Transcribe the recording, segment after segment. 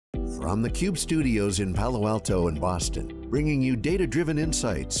from theCUBE studios in Palo Alto and Boston, bringing you data-driven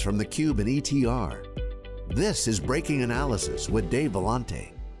insights from theCUBE and ETR. This is Breaking Analysis with Dave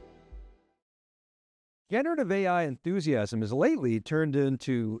Vellante. Generative AI enthusiasm has lately turned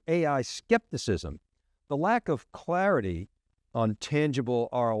into AI skepticism. The lack of clarity on tangible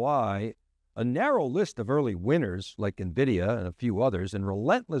ROI, a narrow list of early winners like NVIDIA and a few others, and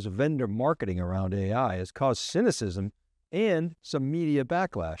relentless vendor marketing around AI has caused cynicism and some media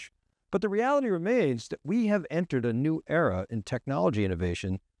backlash. But the reality remains that we have entered a new era in technology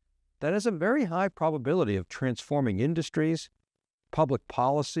innovation that has a very high probability of transforming industries, public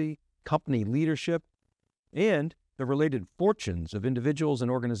policy, company leadership, and the related fortunes of individuals and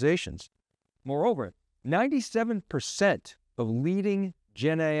organizations. Moreover, 97% of leading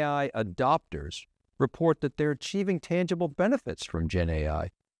GenAI adopters report that they're achieving tangible benefits from GenAI.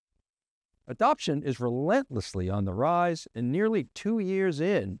 Adoption is relentlessly on the rise, and nearly 2 years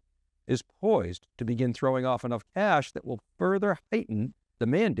in, is poised to begin throwing off enough cash that will further heighten the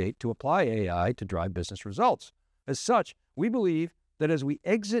mandate to apply AI to drive business results. As such, we believe that as we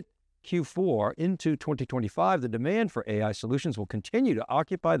exit Q4 into 2025, the demand for AI solutions will continue to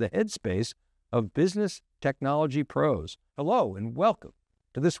occupy the headspace of business technology pros. Hello and welcome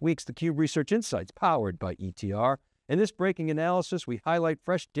to this week's theCUBE Research Insights powered by ETR. In this breaking analysis, we highlight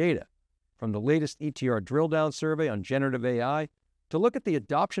fresh data from the latest ETR drill down survey on generative AI to look at the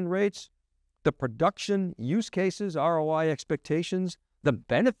adoption rates, the production use cases, ROI expectations, the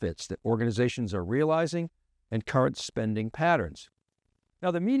benefits that organizations are realizing, and current spending patterns. Now,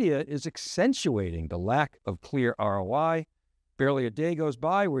 the media is accentuating the lack of clear ROI. Barely a day goes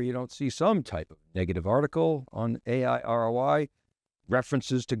by where you don't see some type of negative article on AI ROI,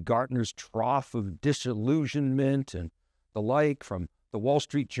 references to Gartner's trough of disillusionment and the like. From the Wall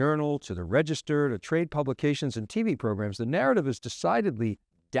Street Journal to the Register to trade publications and TV programs, the narrative is decidedly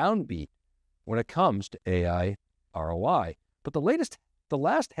downbeat when it comes to AI ROI. But the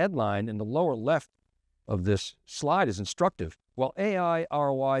last headline in the lower left of this slide is instructive. While AI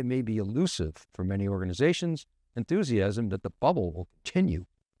ROI may be elusive for many organizations, enthusiasm that the bubble will continue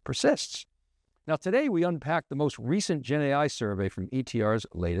persists. Now, today we unpack the most recent GenAI survey from ETR's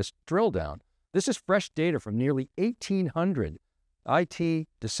latest drill down. This is fresh data from nearly 1,800 IT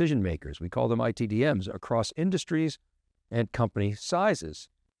decision makers, we call them ITDMs, across industries and company sizes.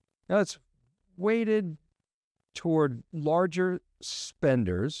 Now, it's weighted toward larger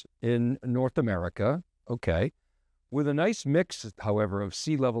spenders in North America, okay, with a nice mix, however, of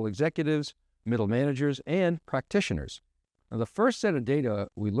C-level executives, middle managers, and practitioners. Now, the first set of data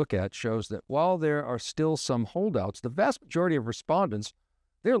we look at shows that while there are still some holdouts, the vast majority of respondents,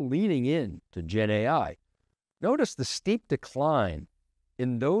 they're leaning in to GenAI. Notice the steep decline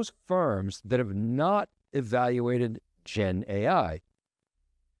in those firms that have not evaluated GenAI.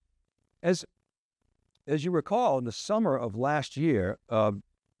 As you recall, in the summer of last year,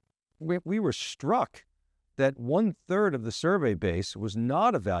 we were struck that 1/3 of the survey base was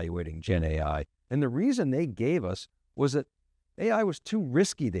not evaluating GenAI. And the reason they gave us was that AI was too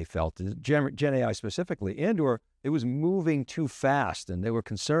risky, they felt, GenAI specifically, and/or it was moving too fast, and they were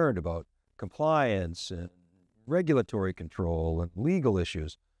concerned about compliance and regulatory control and legal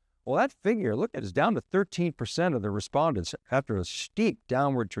issues. Well, that figure, look at, is down to 13% of the respondents after a steep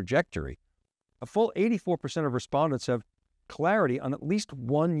downward trajectory. A full 84% of respondents have clarity on at least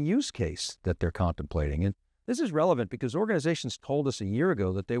one use case that they're contemplating. And this is relevant because organizations told us a year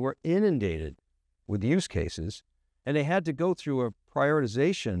ago that they were inundated with use cases, and they had to go through a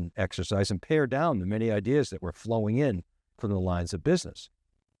prioritization exercise and pare down the many ideas that were flowing in from the lines of business.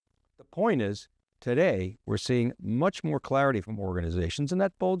 The point is, today, we're seeing much more clarity from organizations, and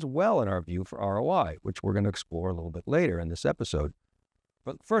that bodes well in our view for ROI, which we're going to explore a little bit later in this episode.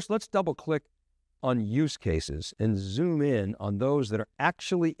 But first, let's double-click on use cases and zoom in on those that are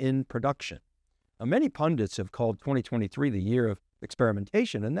actually in production. Now, many pundits have called 2023 the year of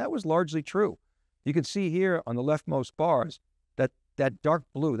experimentation, and that was largely true. You can see here on the leftmost bars that dark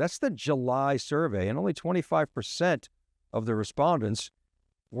blue, that's the July survey, and only 25% of the respondents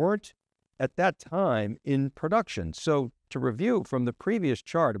weren't at that time in production. So to review from the previous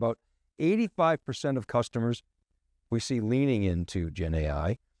chart, about 85% of customers we see leaning into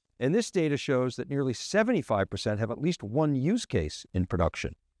GenAI, and this data shows that nearly 75% have at least one use case in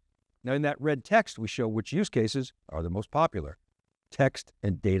production. Now, in that red text, we show which use cases are the most popular. Text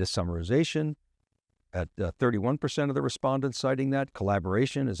and data summarization at 31% of the respondents citing that.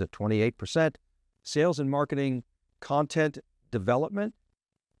 Collaboration is at 28%. Sales and marketing, content development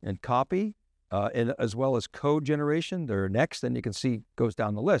and copy, and as well as code generation, they're next, and you can see goes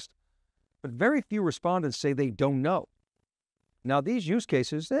down the list. But very few respondents say they don't know. Now, these use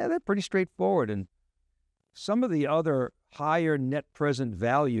cases, they're pretty straightforward. And some of the other higher net present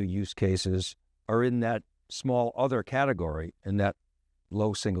value use cases are in that small other category, in that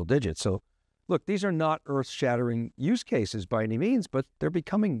low single digits. So look, these are not earth-shattering use cases by any means, but they're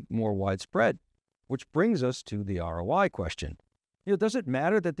becoming more widespread, which brings us to the ROI question. Does it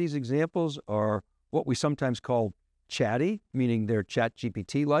matter that these examples are what we sometimes call chatty, meaning they're chat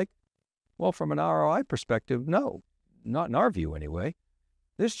GPT-like? Well, from an ROI perspective, no, not in our view anyway.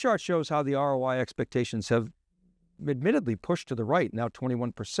 This chart shows how the ROI expectations have admittedly pushed to the right, now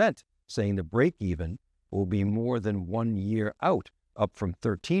 21%, saying the break-even will be more than 1 year out, up from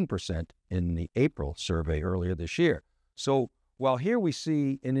 13% in the April survey earlier this year. So while here we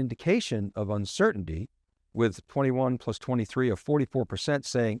see an indication of uncertainty, with 21 plus 23 or 44%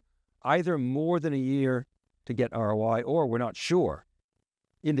 saying either more than a year to get ROI or we're not sure,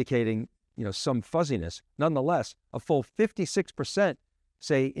 indicating some fuzziness. Nonetheless, a full 56%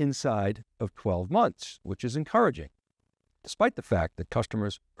 say inside of 12 months, which is encouraging, despite the fact that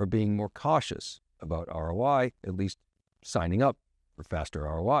customers are being more cautious about ROI, at least signing up for faster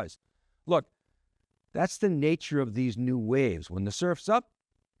ROIs. Look, that's the nature of these new waves. When the surf's up,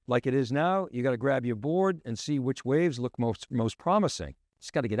 like it is now, you got to grab your board and see which waves look most promising.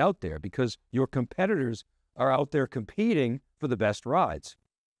 It's got to get out there because your competitors are out there competing for the best rides.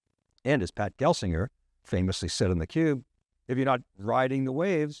 And as Pat Gelsinger famously said on theCUBE, if you're not riding the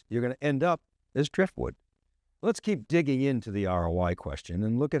waves, you're going to end up as driftwood. Let's keep digging into the ROI question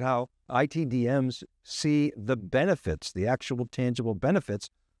and look at how ITDMs see the benefits, the actual tangible benefits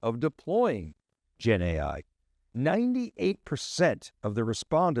of deploying GenAI. 98% of the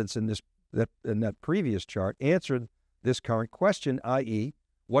respondents in that previous chart answered this current question, i.e.,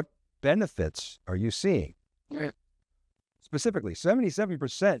 what benefits are you seeing? Specifically,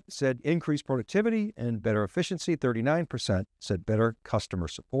 77% said increased productivity and better efficiency. 39% said better customer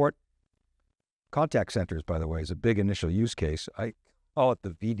support. Contact centers, by the way, is a big initial use case. I call it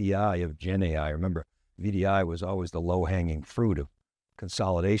the VDI of GenAI. Remember, VDI was always the low-hanging fruit of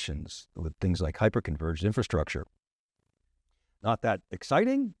consolidations with things like hyperconverged infrastructure. Not that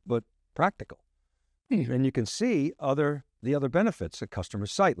exciting, but practical. And you can see the other benefits that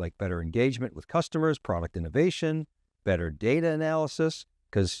customers cite, like better engagement with customers, product innovation, better data analysis,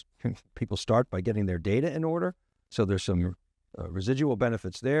 because people start by getting their data in order. So there's some residual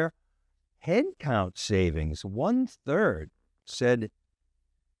benefits there. Headcount savings, 1/3 said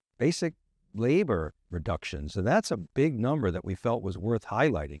basic labor reductions. And that's a big number that we felt was worth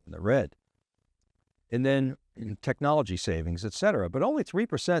highlighting in the red. And then technology savings, et cetera. But only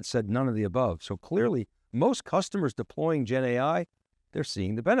 3% said none of the above. So clearly, most customers deploying GenAI, they're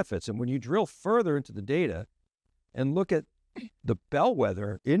seeing the benefits. And when you drill further into the data and look at the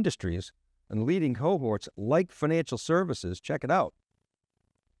bellwether industries and leading cohorts like financial services, check it out.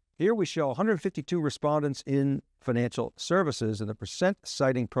 Here we show 152 respondents in financial services, and the percent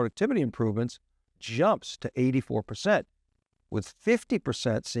citing productivity improvements jumps to 84%, with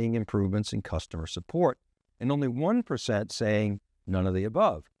 50% seeing improvements in customer support, and only 1% saying none of the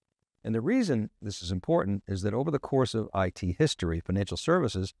above. And the reason this is important is that over the course of IT history, financial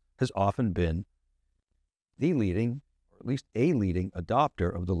services has often been the leading, or at least a leading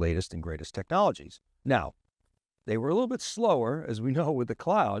adopter of the latest and greatest technologies. Now, they were a little bit slower, as we know, with the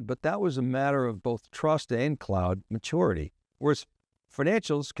cloud, but that was a matter of both trust and cloud maturity. Whereas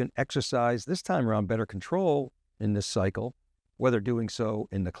financials can exercise, this time around, better control in this cycle, whether doing so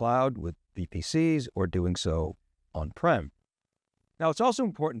in the cloud with VPCs or doing so on-prem. Now, it's also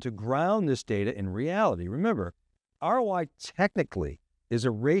important to ground this data in reality. Remember, ROI technically is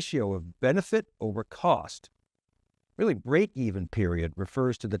a ratio of benefit over cost. Really, break-even period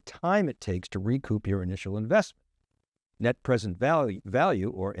refers to the time it takes to recoup your initial investment. Net present value,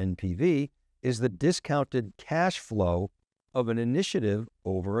 or NPV, is the discounted cash flow of an initiative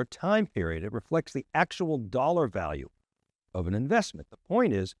over a time period. It reflects the actual dollar value of an investment. The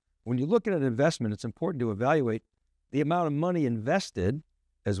point is, when you look at an investment, it's important to evaluate the amount of money invested,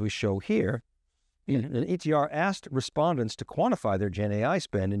 as we show here. And ETR asked respondents to quantify their GenAI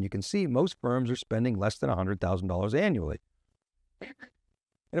spend, and you can see most firms are spending less than $100,000 annually.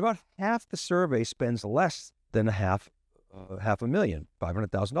 And about half the survey spends less than $500,000,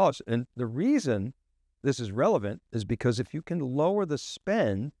 $500,000. And the reason this is relevant is because if you can lower the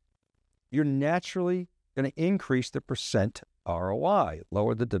spend, you're naturally going to increase the percent ROI.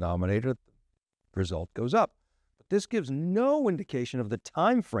 Lower the denominator, the result goes up. But this gives no indication of the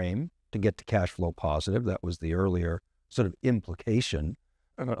time frame to get to cash flow positive. That was the earlier sort of implication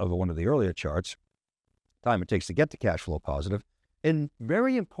of one of the earlier charts. Time it takes to get to cash flow positive. And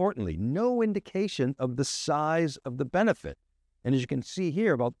very importantly, no indication of the size of the benefit. And as you can see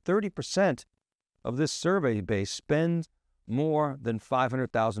here, about 30% of this survey base spend more than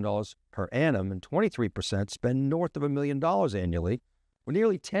 $500,000 per annum, and 23% spend north of $1 million annually, with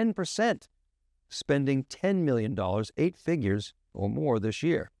nearly 10% spending $10 million, 8 figures or more this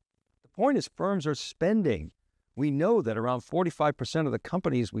year. The point is firms are spending. We know that around 45% of the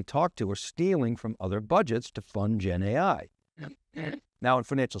companies we talk to are stealing from other budgets to fund GenAI. Now, in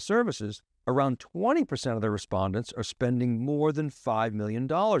financial services, around 20% of the respondents are spending more than $5 million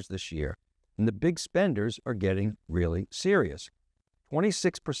this year, and the big spenders are getting really serious.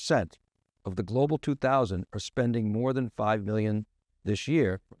 26% of the Global 2000 are spending more than $5 million this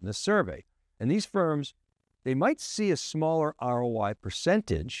year from this survey. And these firms, they might see a smaller ROI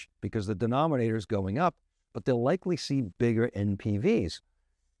percentage because the denominator is going up, but they'll likely see bigger NPVs.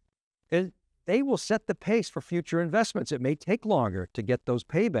 And they will set the pace for future investments. It may take longer to get those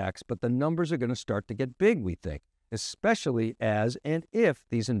paybacks, but the numbers are going to start to get big, we think, especially as and if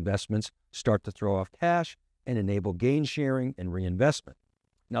these investments start to throw off cash and enable gain sharing and reinvestment.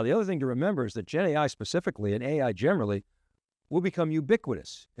 Now, the other thing to remember is that GenAI specifically and AI generally will become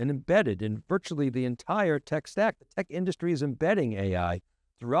ubiquitous and embedded in virtually the entire tech stack. The tech industry is embedding AI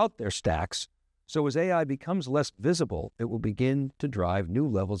throughout their stacks. So as AI becomes less visible, it will begin to drive new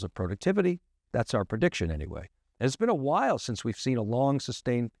levels of productivity. That's our prediction anyway. And it's been a while since we've seen a long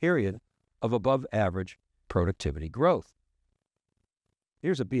sustained period of above average productivity growth.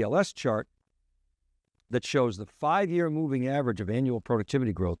 Here's a BLS chart that shows the 5-year moving average of annual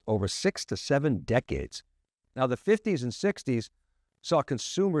productivity growth over 6 to 7 decades. Now, the 50s and 60s saw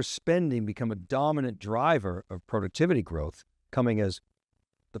consumer spending become a dominant driver of productivity growth, coming as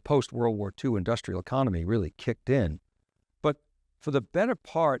the post-World War II industrial economy really kicked in. But for the better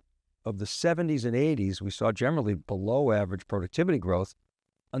part of the 70s and 80s, we saw generally below average productivity growth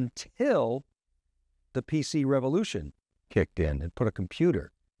until the PC revolution kicked in and put a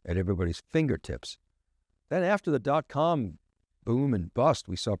computer at everybody's fingertips. Then after the dot-com boom and bust,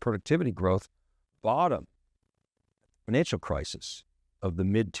 we saw productivity growth bottom. Financial crisis of the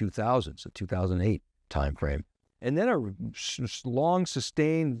mid-2000s, the 2008 timeframe. And then a long,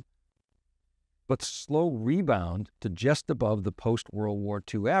 sustained, but slow rebound to just above the post-World War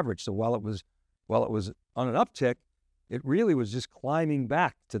II average. So while it was on an uptick, it really was just climbing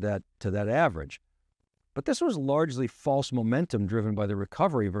back to that average. But this was largely false momentum driven by the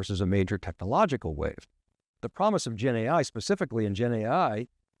recovery versus a major technological wave. The promise of GenAI, specifically in GenAI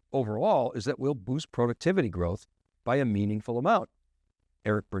overall, is that we'll boost productivity growth by a meaningful amount.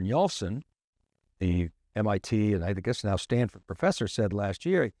 Eric Brynjolfsson, the MIT and I guess now Stanford professor, said last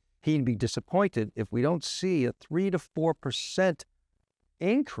year he'd be disappointed if we don't see a 3 to 4%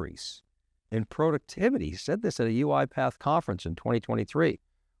 increase in productivity. He said this at a UiPath conference in 2023,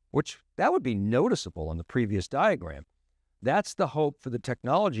 which that would be noticeable on the previous diagram. That's the hope for the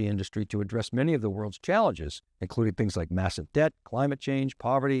technology industry to address many of the world's challenges, including things like massive debt, climate change,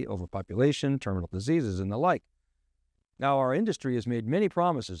 poverty, overpopulation, terminal diseases, and the like. Now, our industry has made many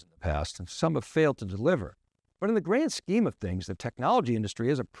promises in the past, and some have failed to deliver. But in the grand scheme of things, the technology industry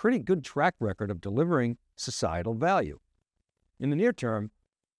has a pretty good track record of delivering societal value. In the near term,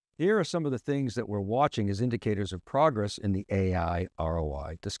 here are some of the things that we're watching as indicators of progress in the AI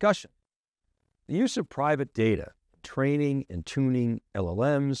ROI discussion. The use of private data, training and tuning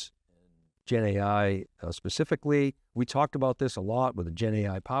LLMs, GenAI specifically. We talked about this a lot with the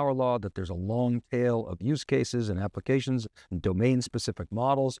GenAI power law, that there's a long tail of use cases and applications and domain-specific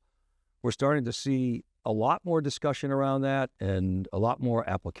models. We're starting to see a lot more discussion around that and a lot more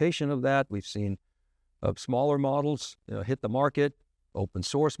application of that. We've seen smaller models hit the market, open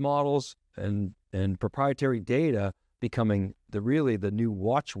source models, and proprietary data becoming really the new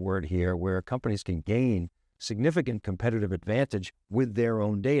watchword here, where companies can gain significant competitive advantage with their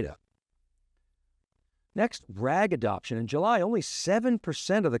own data. Next, RAG adoption. In July, only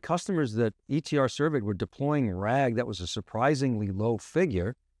 7% of the customers that ETR surveyed were deploying RAG. That was a surprisingly low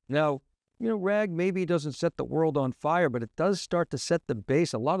figure. Now, RAG maybe doesn't set the world on fire, but it does start to set the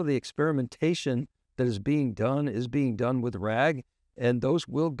base. A lot of the experimentation that is being done with RAG, and those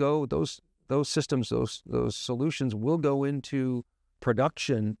systems, those solutions will go into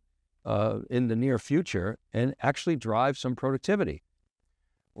production in the near future and actually drive some productivity.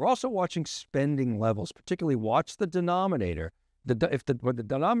 We're also watching spending levels, particularly watch the denominator. When the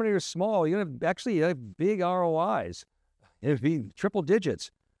denominator is small, you have big ROIs. It'd be triple digits.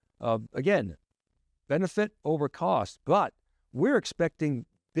 Again, benefit over cost, but we're expecting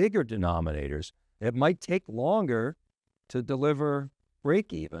bigger denominators. It might take longer to deliver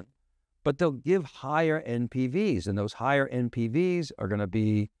break even, but they'll give higher NPVs, and those higher NPVs are going to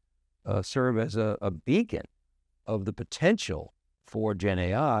be serve as a beacon of the potential for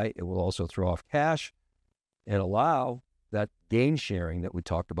GenAI, it will also throw off cash and allow that gain sharing that we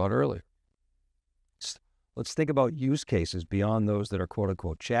talked about earlier. Let's think about use cases beyond those that are quote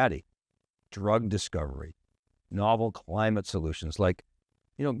unquote chatty. Drug discovery, novel climate solutions, like,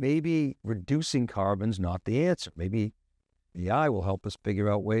 maybe reducing carbon's not the answer. Maybe AI will help us figure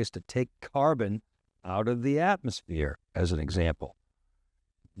out ways to take carbon out of the atmosphere, as an example.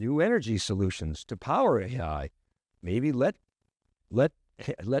 New energy solutions to power AI. Maybe let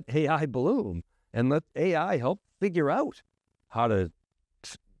AI bloom and let AI help figure out how to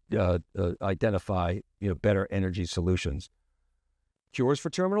identify better energy solutions. Cures for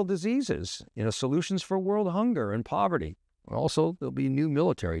terminal diseases, solutions for world hunger and poverty. Also, there'll be new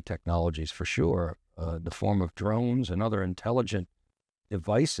military technologies for sure, the form of drones and other intelligent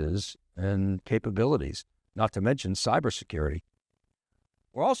devices and capabilities, not to mention cybersecurity.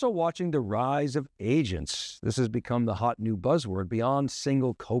 We're also watching the rise of agents. This has become the hot new buzzword beyond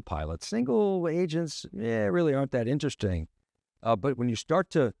single co-pilots. Single agents really aren't that interesting. But when you start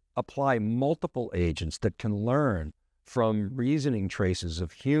to apply multiple agents that can learn from reasoning traces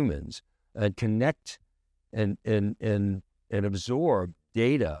of humans and connect and absorb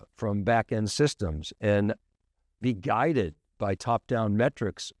data from back-end systems and be guided by top-down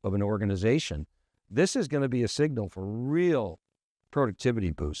metrics of an organization, this is going to be a signal for real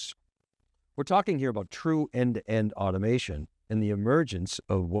productivity boosts. We're talking here about true end-to-end automation and the emergence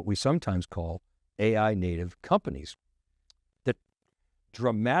of what we sometimes call AI native companies that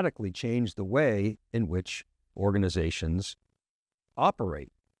dramatically change the way in which organizations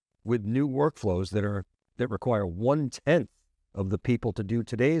operate with new workflows that require 1/10 of the people to do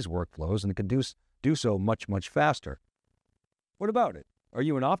today's workflows, and can do so much, much faster. What about it? Are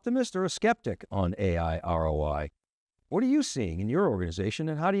you an optimist or a skeptic on AI ROI? What are you seeing in your organization,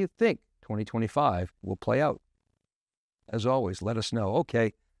 and how do you think 2025 will play out? As always, let us know.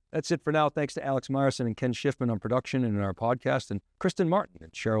 Okay, that's it for now. Thanks to Alex Myerson and Ken Schiffman on production and in our podcast, and Kristen Martin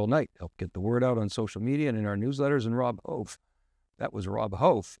and Cheryl Knight help get the word out on social media and in our newsletters, and Rob Hof. That was Rob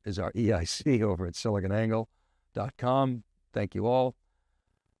Hof, is our EIC over at SiliconANGLE.com. Thank you all.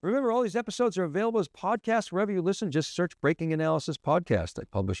 Remember, all these episodes are available as podcasts wherever you listen. Just search Breaking Analysis Podcast. I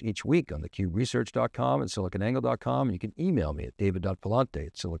publish each week on thecuberesearch.com and SiliconANGLE.com. And you can email me at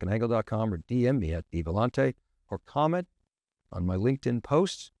david.vellante@SiliconANGLE.com or DM me at dvellante or comment on my LinkedIn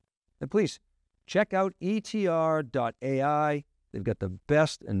posts. And please check out etr.ai. They've got the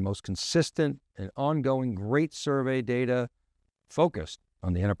best and most consistent and ongoing great survey data focused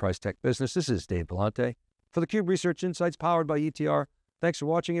on the enterprise tech business. This is Dave Vellante for theCUBE Research Insights powered by ETR. Thanks for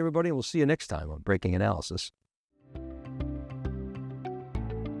watching, everybody, and we'll see you next time on Breaking Analysis.